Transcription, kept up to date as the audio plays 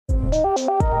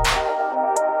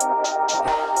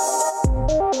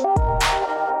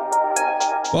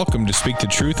Welcome to Speak the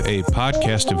Truth, a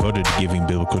podcast devoted to giving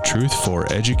biblical truth for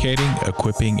educating,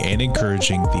 equipping, and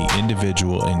encouraging the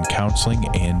individual in counseling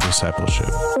and discipleship.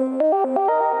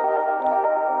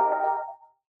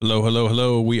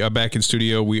 Hello. We are back in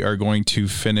studio. We are going to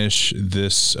finish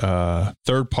this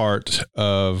third part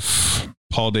of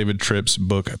Paul David Tripp's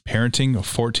book, Parenting,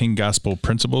 14 Gospel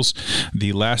Principles.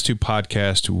 The last two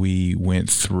podcasts, we went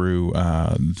through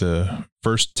the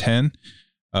first 10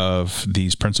 of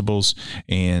these principles.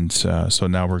 And so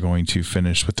now we're going to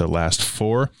finish with the last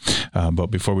 4. But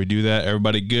before we do that,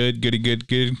 everybody good?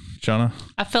 Shauna?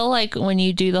 I feel like when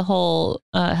you do the whole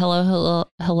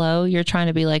hello, you're trying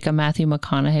to be like a Matthew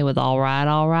McConaughey with all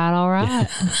right.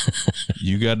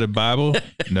 You got the Bible?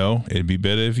 No, it'd be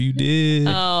better if you did.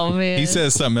 Oh, man. He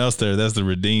says something else there. That's the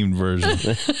redeemed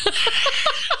version.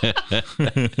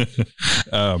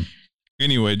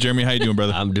 Anyway, Jeremy, how you doing,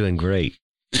 brother? I'm doing great.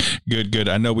 Good.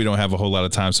 I know we don't have a whole lot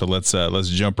of time, so let's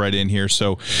jump right in here.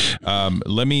 So,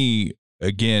 let me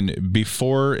again,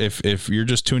 before if you're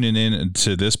just tuning in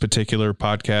to this particular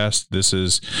podcast, this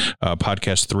is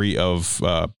podcast 3 of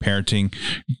Parenting,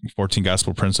 14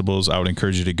 Gospel Principles. I would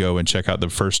encourage you to go and check out the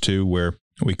first 2 where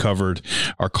we covered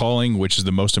our calling, which is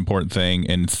the most important thing,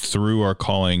 and through our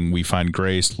calling, we find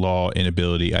grace, law,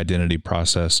 inability, identity,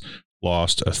 process,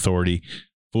 lost, authority,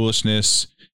 foolishness.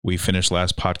 We finished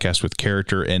last podcast with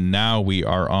character, and now we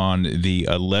are on the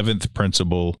 11th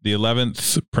principle. The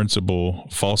 11th principle,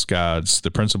 false gods. The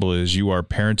principle is you are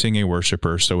parenting a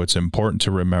worshiper, so it's important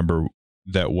to remember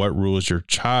that what rules your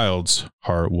child's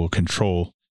heart will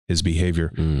control his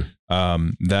behavior.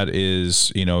 That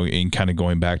is, in kind of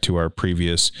going back to our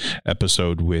previous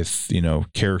episode with,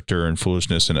 character and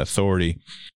foolishness and authority.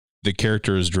 The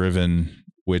character is driven,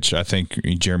 which I think,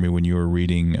 Jeremy, when you were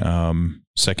reading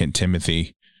 2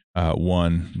 Timothy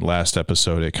 1 last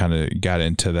episode, it kind of got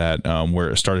into that where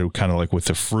it started kind of like with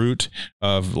the fruit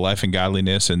of life and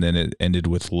godliness, and then it ended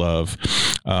with love,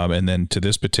 and then to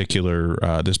this particular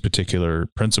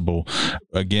principle,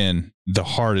 again, the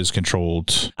heart is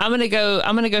controlled. I'm gonna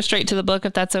go straight to the book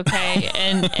if that's okay,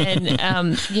 and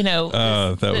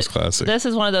that was classic. This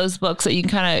is one of those books that you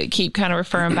can keep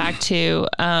referring back to.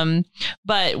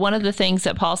 But one of the things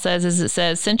that Paul says is, it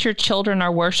says, since your children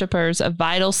are worshipers, a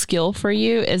vital skill for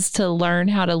you is to learn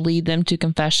how to lead them to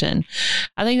confession.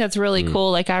 I think that's really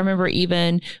cool. Like, I remember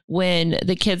even when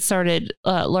the kids started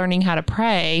learning how to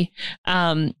pray,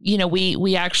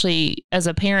 we actually, as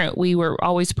a parent, we were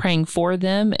always praying for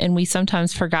them, and we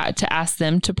sometimes forgot to ask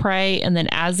them to pray. And then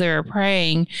as they were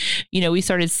praying, we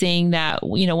started seeing that,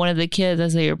 one of the kids,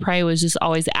 as they would pray, was just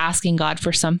always asking God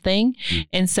for something.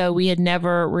 And so we had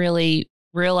never really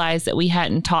realized that we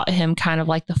hadn't taught him kind of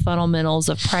like the fundamentals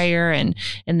of prayer and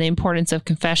the importance of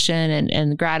confession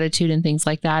and gratitude and things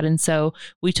like that. And so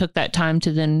we took that time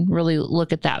to then really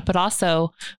look at that. But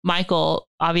also, Michael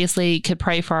obviously could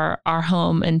pray for our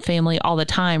home and family all the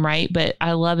time, right? But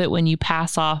I love it when you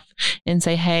pass off and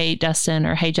say, hey, Dustin,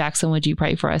 or hey, Jackson, would you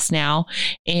pray for us now?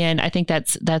 And I think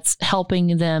that's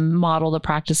helping them model the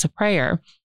practice of prayer.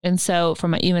 And so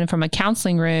even from a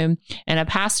counseling room and a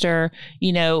pastor,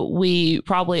 we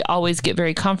probably always get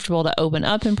very comfortable to open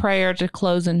up in prayer, to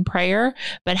close in prayer,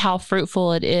 but how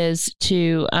fruitful it is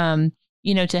to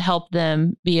help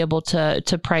them be able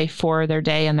to pray for their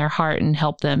day and their heart, and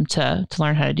help them to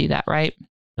learn how to do that. Right.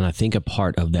 And I think a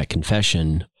part of that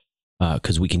confession,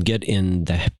 because we can get in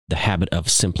the habit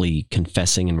of simply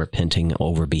confessing and repenting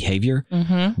over behavior.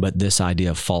 Mm-hmm. But this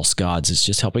idea of false gods is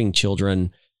just helping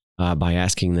children by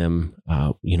asking them,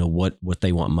 what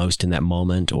they want most in that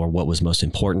moment, or what was most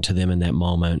important to them in that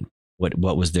moment,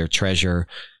 what was their treasure.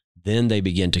 Then they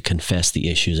begin to confess the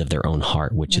issues of their own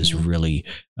heart, which is really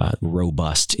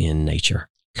robust in nature.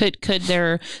 Could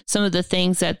there, some of the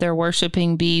things that they're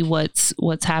worshiping be what's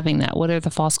having that? What are the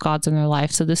false gods in their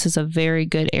life? So this is a very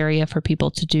good area for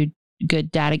people to do good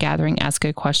data gathering, ask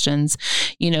good questions.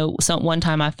 One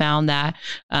time I found that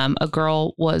a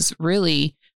girl was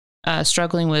really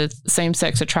struggling with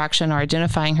same-sex attraction, or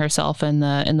identifying herself in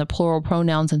the plural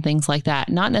pronouns and things like that.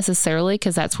 Not necessarily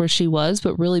because that's where she was,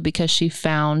 but really because she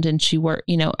found, and she worked,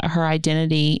 her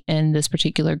identity in this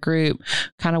particular group,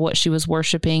 kind of what she was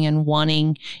worshiping and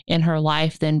wanting in her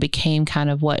life, then became kind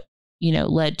of what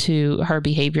led to her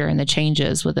behavior and the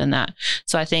changes within that.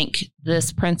 So I think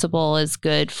this principle is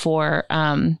good for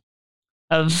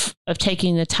of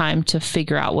taking the time to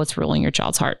figure out what's ruling your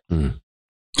child's heart.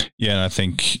 Yeah, and I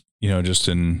think just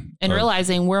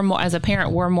realizing we're more, as a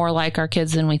parent, we're more like our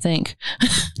kids than we think.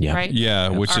 Yeah. Right. Yeah.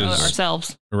 Which is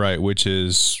ourselves. Right. Which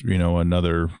is,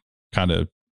 another kind of,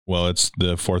 it's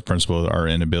the 4th principle, our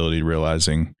inability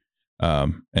realizing,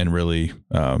 and really,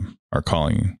 our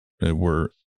calling. We're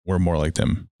we're more like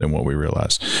them than what we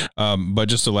realize. But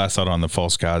just the last thought on the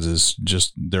false gods is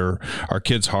just our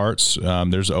kids' hearts.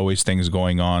 There's always things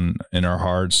going on in our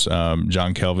hearts.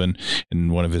 John Calvin,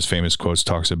 in one of his famous quotes,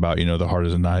 talks about, the heart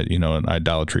is an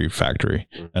idolatry factory,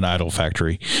 an idol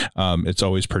factory. It's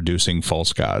always producing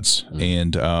false gods.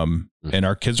 And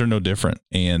our kids are no different.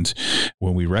 And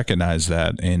when we recognize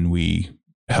that and we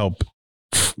help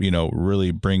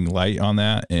really bring light on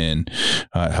that and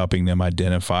helping them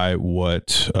identify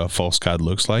what a false god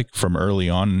looks like from early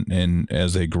on, and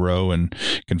as they grow and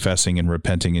confessing and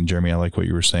repenting. And Jeremy, I like what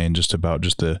you were saying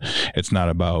it's not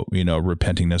about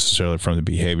repenting necessarily from the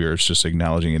behavior. It's just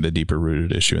acknowledging the deeper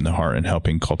rooted issue in the heart and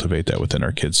helping cultivate that within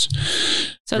our kids.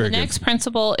 So the next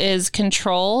principle is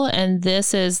control, and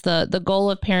this is the goal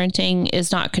of parenting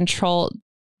is not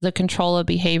the control of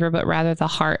behavior, but rather the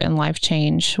heart and life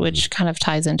change, which kind of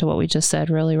ties into what we just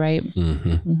said, really, right? Mm-hmm.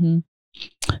 Mm-hmm.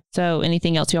 So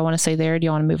anything else y'all want to say there? Do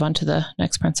you want to move on to the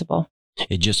next principle?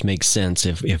 It just makes sense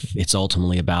if it's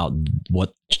ultimately about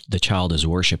what the child is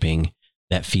worshiping,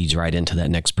 that feeds right into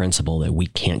that next principle, that we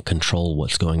can't control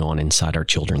what's going on inside our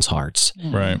children's hearts.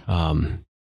 Right.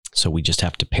 So we just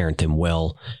have to parent them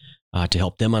well to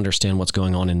help them understand what's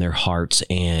going on in their hearts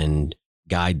and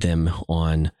guide them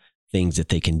on things that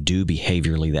they can do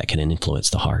behaviorally that can influence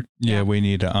the heart. Yeah, we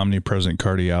need an omnipresent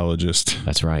cardiologist.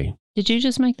 That's right. Did you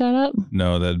just make that up?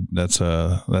 No, that's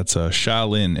a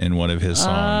Shaolin in one of his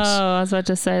songs. Oh, I was about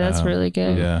to say that's really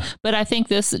good. Yeah. But I think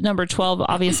this number 12,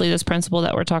 obviously this principle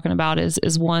that we're talking about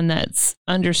is one that's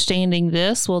understanding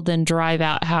this will then drive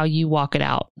out how you walk it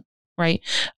out. Right.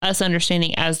 Us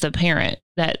understanding as the parent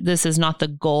that this is not the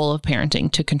goal of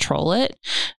parenting to control it,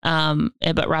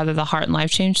 but rather the heart and life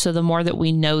change. So the more that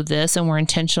we know this and we're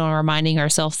intentional in reminding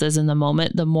ourselves this in the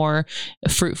moment, the more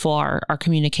fruitful our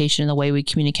communication, the way we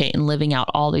communicate and living out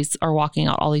all these or walking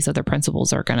out all these other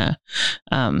principles are going to,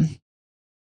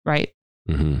 right.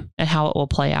 Mm-hmm. And how it will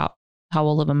play out, how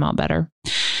we'll live them out better.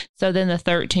 So then the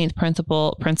 13th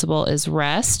principle is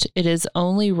rest. It is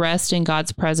only rest in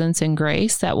God's presence and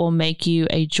grace that will make you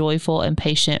a joyful and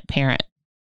patient parent.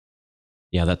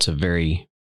 Yeah, that's a very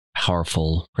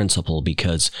powerful principle,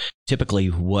 because typically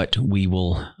what we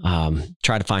will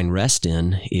try to find rest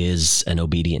in is an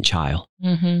obedient child.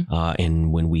 Mm-hmm.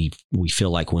 And when we feel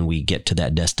like when we get to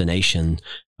that destination,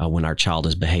 when our child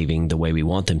is behaving the way we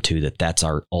want them to, that's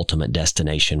our ultimate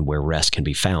destination where rest can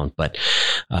be found. But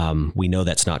we know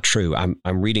that's not true. I'm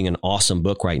reading an awesome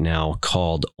book right now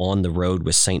called On the Road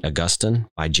with St. Augustine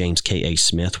by James K.A.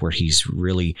 Smith, where he's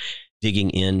really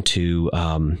digging into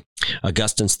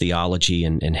Augustine's theology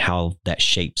and how that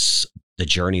shapes the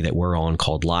journey that we're on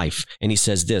called life. And he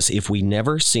says this: if we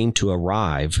never seem to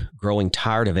arrive, growing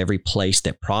tired of every place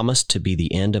that promised to be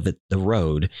the end of the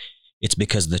road, it's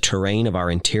because the terrain of our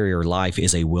interior life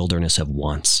is a wilderness of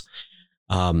wants.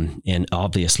 And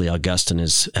obviously, Augustine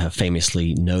is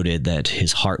famously noted that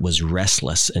his heart was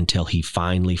restless until he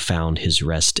finally found his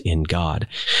rest in God.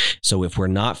 So if we're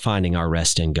not finding our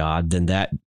rest in God, then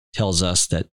that tells us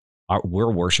that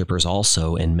we're worshipers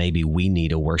also, and maybe we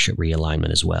need a worship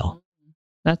realignment as well.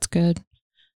 That's good.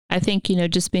 I think,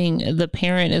 just being the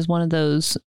parent is one of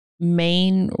those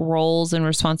main roles and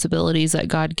responsibilities that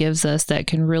God gives us that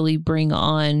can really bring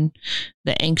on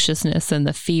the anxiousness and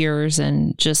the fears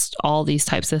and just all these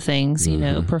types of things,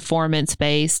 performance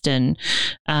based. And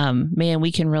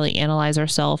we can really analyze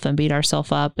ourselves and beat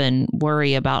ourselves up and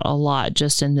worry about a lot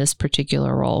just in this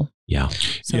particular role. Yeah.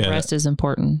 So rest is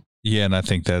important. Yeah. And I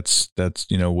think that's,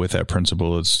 with that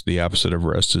principle, it's the opposite of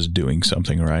rest is doing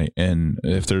something, right? And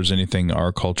if there's anything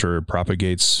our culture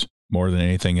propagates more than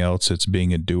anything else, it's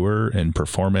being a doer and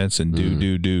performance and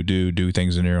do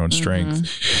things in your own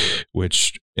strength,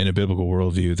 which in a biblical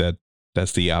worldview,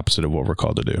 that's the opposite of what we're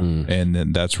called to do. And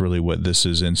then that's really what this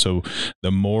is. And so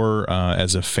the more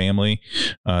as a family,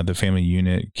 the family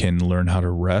unit can learn how to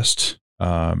rest.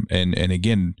 And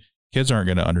again, kids aren't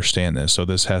going to understand this. So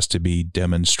this has to be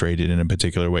demonstrated in a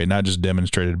particular way, not just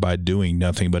demonstrated by doing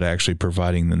nothing, but actually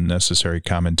providing the necessary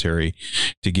commentary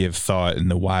to give thought and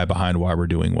the why behind why we're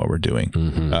doing what we're doing.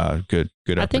 Good.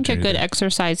 I think a good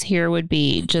exercise here would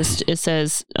be just, it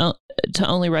says to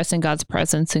only rest in God's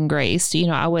presence and grace.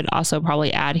 I would also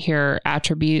probably add here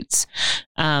attributes,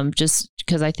 just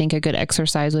because I think a good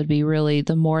exercise would be really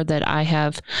the more that I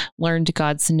have learned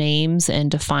God's names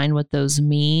and define what those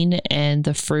mean and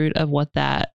the fruit of what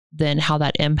that then how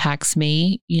that impacts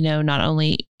me, not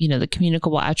only, the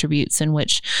communicable attributes in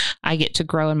which I get to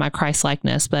grow in my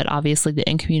Christ-likeness, but obviously the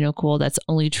incommunicable that's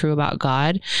only true about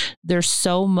God. There's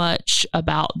so much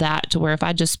about that to where if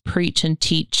I just preach and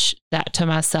teach that to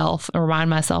myself and remind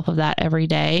myself of that every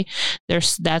day,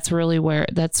 that's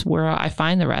where I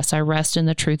find the rest. I rest in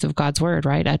the truth of God's word,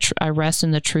 right? I rest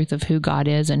in the truth of who God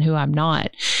is and who I'm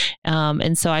not.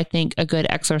 And so I think a good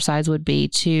exercise would be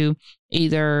to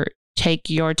either take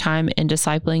your time in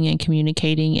discipling and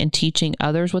communicating and teaching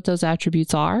others what those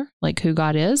attributes are, like who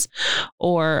God is,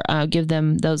 or give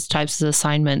them those types of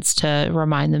assignments to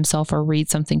remind themselves or read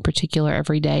something particular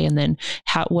every day. And then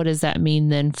what does that mean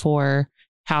then for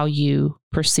how you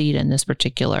proceed in this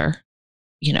particular,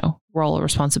 role or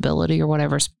responsibility or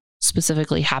whatever's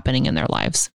specifically happening in their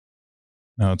lives?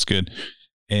 No, it's good.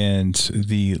 And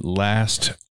the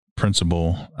last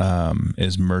principle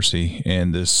is mercy,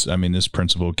 and this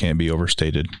principle can't be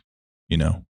overstated.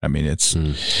 It's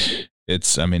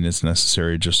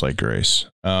necessary, just like grace.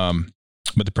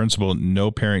 But the principle: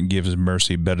 no parent gives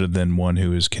mercy better than one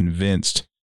who is convinced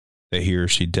that he or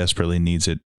she desperately needs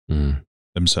it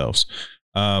themselves.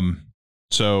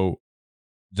 So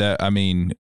that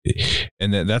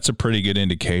that's a pretty good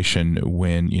indication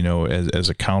when as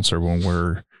a counselor, when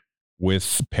we're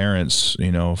with parents,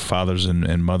 fathers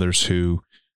and mothers who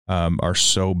are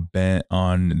so bent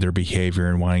on their behavior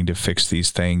and wanting to fix these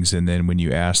things. And then when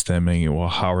you ask them, well,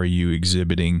 how are you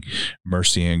exhibiting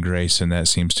mercy and grace? And that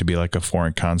seems to be like a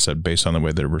foreign concept based on the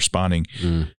way they're responding.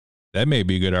 That may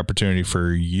be a good opportunity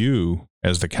for you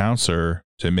as the counselor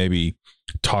to maybe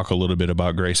talk a little bit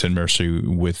about grace and mercy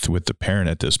with the parent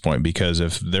at this point, because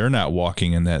if they're not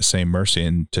walking in that same mercy,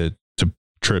 and to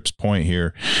Tripp's point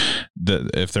here,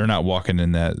 that if they're not walking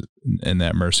in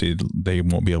that mercy, they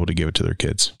won't be able to give it to their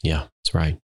kids. Yeah, that's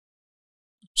right.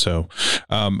 So,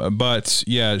 but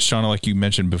yeah, Shauna, like you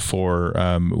mentioned before,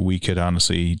 we could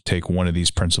honestly take one of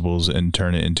these principles and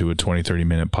turn it into a 20-30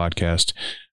 minute podcast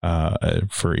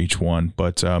for each one.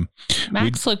 But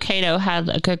Max Lucado had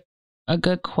a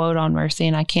good quote on mercy,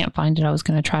 and I can't find it. I was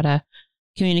going to try to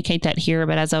communicate that here,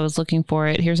 but as I was looking for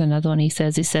it, here's another one. He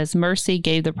says, mercy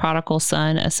gave the prodigal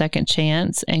son a second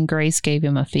chance, and grace gave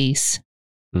him a feast.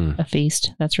 A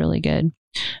feast. That's really good.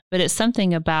 But it's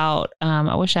something about,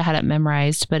 I wish I had it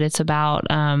memorized, but it's about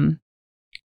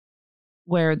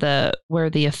where the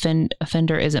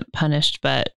offender isn't punished,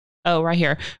 but right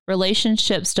here.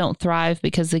 Relationships don't thrive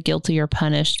because the guilty are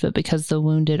punished, but because the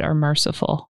wounded are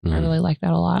merciful. I really like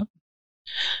that a lot.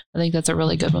 I think that's a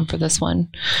really good one for this one.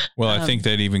 Well, I think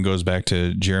that even goes back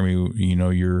to Jeremy,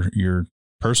 your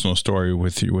personal story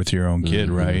with your own kid,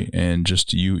 right? And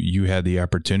just you had the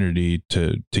opportunity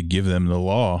to give them the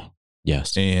law.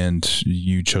 Yes. And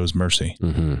you chose mercy.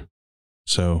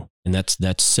 So, and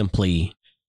that's simply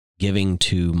giving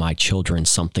to my children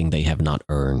something they have not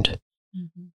earned.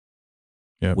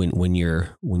 Yep. When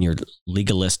you're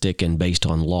legalistic and based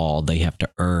on law, they have to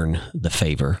earn the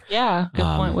favor. Yeah, good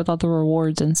point with all the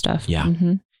rewards and stuff. Yeah.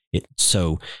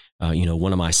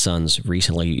 One of my sons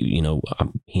recently,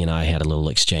 he and I had a little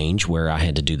exchange where I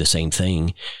had to do the same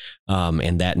thing.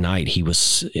 And that night he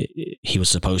was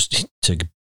supposed to,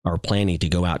 or planning to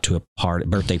go out to a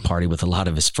birthday party with a lot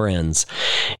of his friends.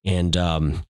 And,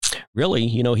 really,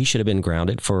 he should have been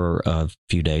grounded for a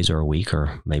few days or a week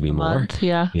or maybe more. Month,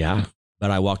 yeah. Yeah. But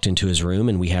I walked into his room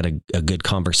and we had a good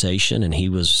conversation, and he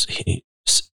was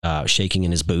shaking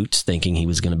in his boots, thinking he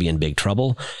was going to be in big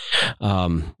trouble.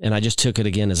 And I just took it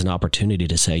again as an opportunity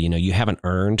to say, you haven't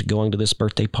earned going to this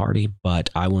birthday party,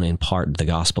 but I want to impart the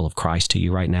gospel of Christ to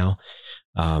you right now.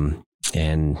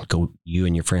 And you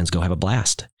and your friends go have a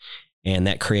blast. And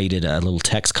that created a little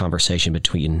text conversation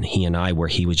between he and I, where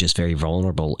he was just very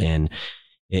vulnerable, and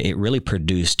it really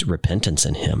produced repentance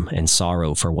in him and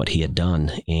sorrow for what he had done.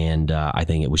 And I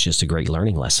think it was just a great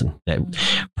learning lesson that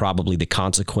probably the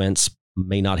consequence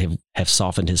may not have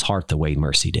softened his heart the way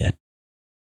mercy did.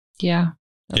 Yeah.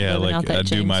 Yeah, like I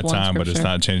do my time, but it's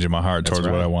not changing my heart towards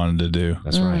what I wanted to do.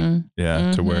 That's right.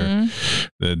 Yeah, to where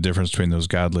the difference between those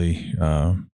godly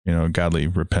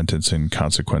repentance and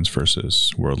consequence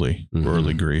versus worldly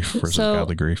grief versus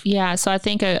godly grief. Yeah, so I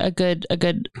think a good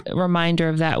reminder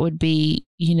of that would be,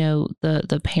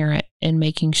 the parent, and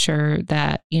making sure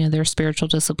that there's spiritual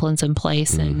disciplines in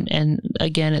place, and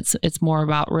again, it's more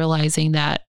about realizing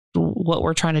that what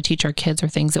we're trying to teach our kids are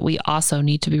things that we also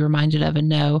need to be reminded of and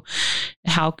know.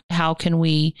 How can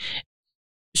we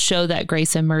show that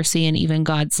grace and mercy and even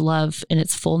God's love in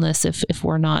its fullness if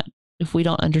we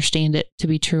don't understand it to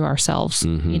be true ourselves,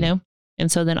 And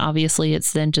And so then obviously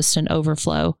it's then just an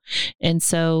overflow. And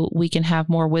so we can have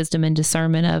more wisdom and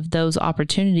discernment of those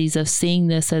opportunities of seeing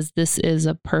this as this is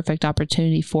a perfect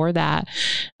opportunity for that.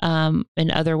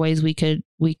 In other ways we could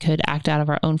act out of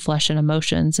our own flesh and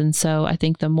emotions. And so I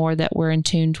think the more that we're in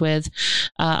tune with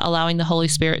allowing the Holy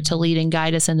Spirit to lead and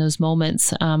guide us in those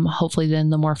moments, hopefully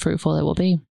then the more fruitful it will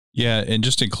be. Yeah. And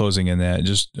just in closing in that,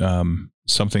 just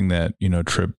something that,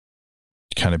 Tripp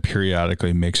kind of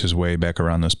periodically makes his way back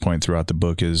around this point throughout the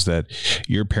book is that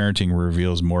your parenting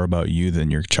reveals more about you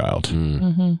than your child.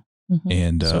 Mm-hmm. Mm-hmm.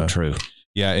 And so true.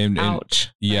 Yeah. And ouch.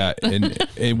 Yeah. And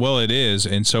well, it is.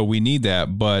 And so we need that,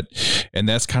 and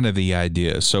that's kind of the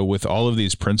idea. So with all of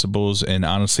these principles, and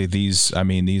honestly, these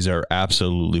are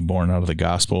absolutely born out of the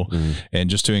gospel. And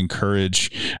just to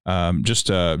encourage,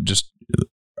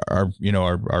 our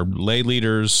lay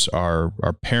leaders, our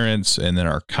parents, and then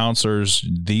our counselors,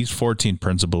 these 14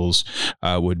 principles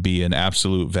would be an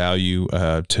absolute value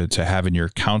to have in your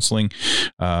counseling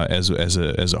as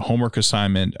a homework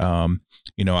assignment.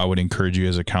 I would encourage you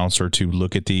as a counselor to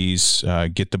look at these,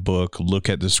 get the book, look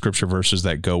at the scripture verses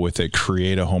that go with it,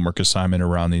 create a homework assignment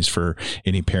around these for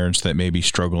any parents that may be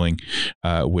struggling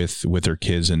with their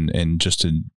kids and just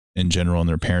in general in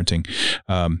their parenting.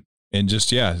 And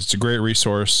just, it's a great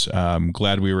resource. I'm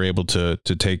glad we were able to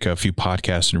take a few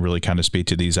podcasts and really kind of speak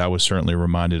to these. I was certainly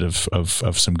reminded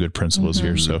of some good principles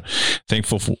here. So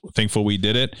thankful we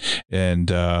did it. And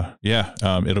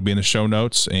it'll be in the show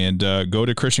notes, and go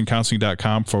to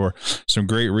christiancounseling.com for some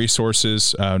great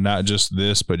resources. Not just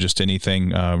this, but just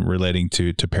anything relating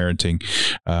to parenting.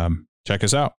 Check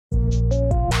us out.